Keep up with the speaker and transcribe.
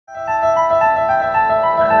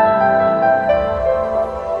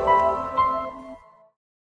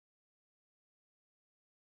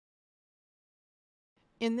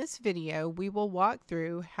In this video, we will walk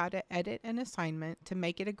through how to edit an assignment to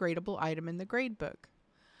make it a gradable item in the gradebook.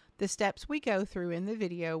 The steps we go through in the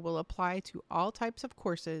video will apply to all types of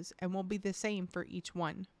courses and will be the same for each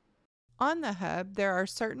one. On the Hub, there are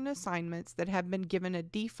certain assignments that have been given a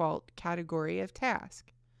default category of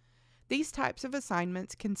task. These types of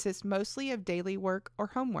assignments consist mostly of daily work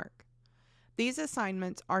or homework. These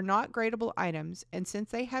assignments are not gradable items, and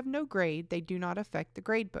since they have no grade, they do not affect the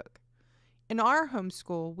gradebook. In our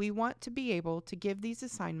homeschool, we want to be able to give these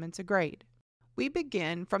assignments a grade. We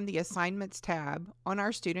begin from the Assignments tab on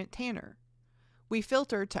our student Tanner. We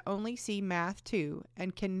filter to only see Math 2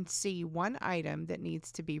 and can see one item that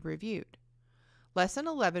needs to be reviewed. Lesson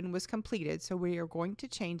 11 was completed, so we are going to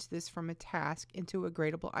change this from a task into a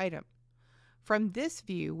gradable item. From this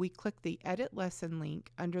view, we click the Edit Lesson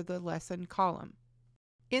link under the Lesson column.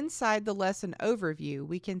 Inside the lesson overview,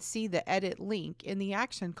 we can see the Edit link in the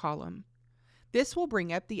Action column. This will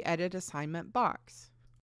bring up the Edit Assignment box.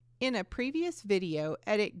 In a previous video,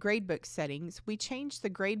 Edit Gradebook Settings, we changed the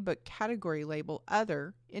gradebook category label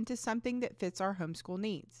Other into something that fits our homeschool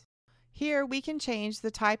needs. Here we can change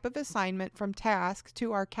the type of assignment from Task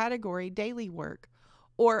to our category Daily Work,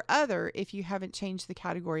 or Other if you haven't changed the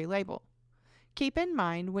category label. Keep in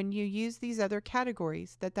mind when you use these other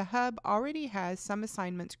categories that the Hub already has some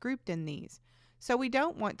assignments grouped in these, so we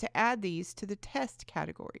don't want to add these to the Test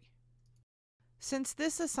category. Since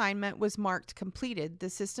this assignment was marked completed, the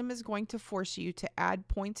system is going to force you to add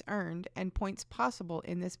points earned and points possible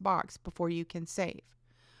in this box before you can save.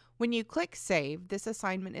 When you click Save, this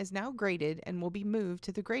assignment is now graded and will be moved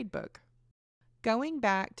to the gradebook. Going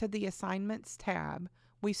back to the Assignments tab,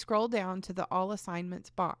 we scroll down to the All Assignments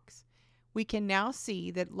box. We can now see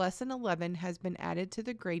that Lesson 11 has been added to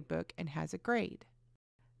the gradebook and has a grade.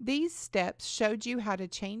 These steps showed you how to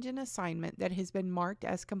change an assignment that has been marked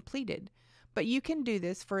as completed, but you can do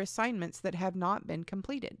this for assignments that have not been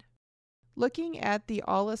completed. Looking at the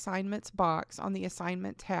All Assignments box on the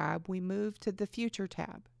Assignment tab, we move to the Future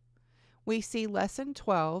tab. We see Lesson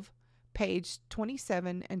 12, page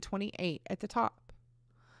 27 and 28 at the top.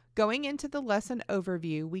 Going into the lesson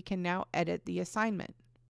overview, we can now edit the assignment.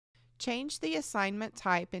 Change the assignment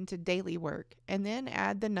type into Daily Work and then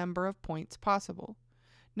add the number of points possible.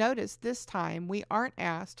 Notice this time we aren't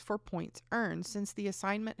asked for points earned since the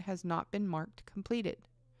assignment has not been marked completed.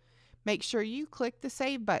 Make sure you click the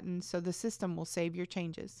Save button so the system will save your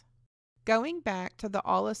changes. Going back to the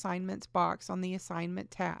All Assignments box on the Assignment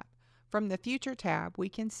tab, from the Future tab we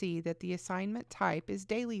can see that the assignment type is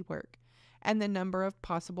Daily Work and the number of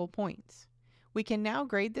possible points. We can now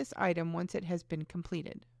grade this item once it has been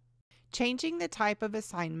completed. Changing the type of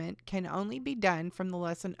assignment can only be done from the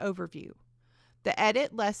lesson overview. The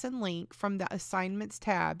Edit Lesson link from the Assignments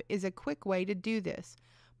tab is a quick way to do this,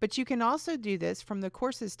 but you can also do this from the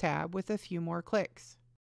Courses tab with a few more clicks.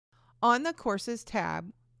 On the Courses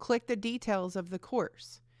tab, click the details of the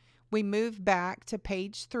course. We move back to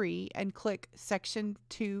page 3 and click Section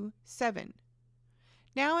 2.7.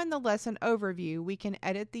 Now in the lesson overview, we can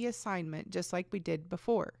edit the assignment just like we did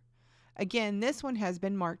before. Again, this one has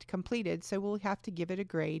been marked completed, so we'll have to give it a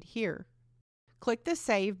grade here. Click the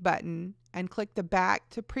Save button and click the Back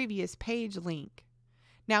to Previous Page link.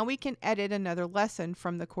 Now we can edit another lesson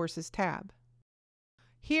from the Courses tab.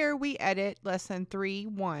 Here we edit Lesson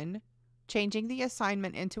 3.1, changing the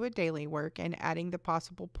assignment into a daily work and adding the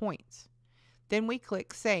possible points. Then we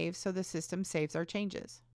click Save so the system saves our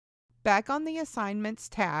changes. Back on the Assignments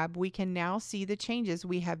tab, we can now see the changes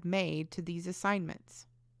we have made to these assignments.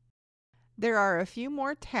 There are a few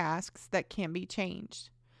more tasks that can be changed.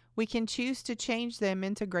 We can choose to change them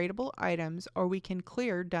into gradable items, or we can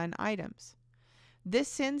clear done items. This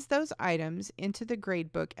sends those items into the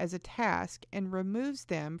gradebook as a task and removes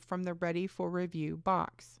them from the Ready for Review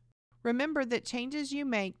box. Remember that changes you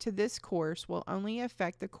make to this course will only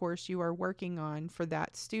affect the course you are working on for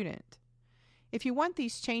that student. If you want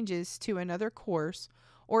these changes to another course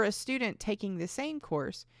or a student taking the same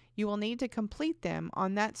course, you will need to complete them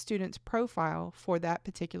on that student's profile for that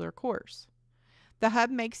particular course. The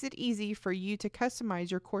Hub makes it easy for you to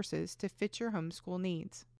customize your courses to fit your homeschool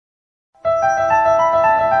needs.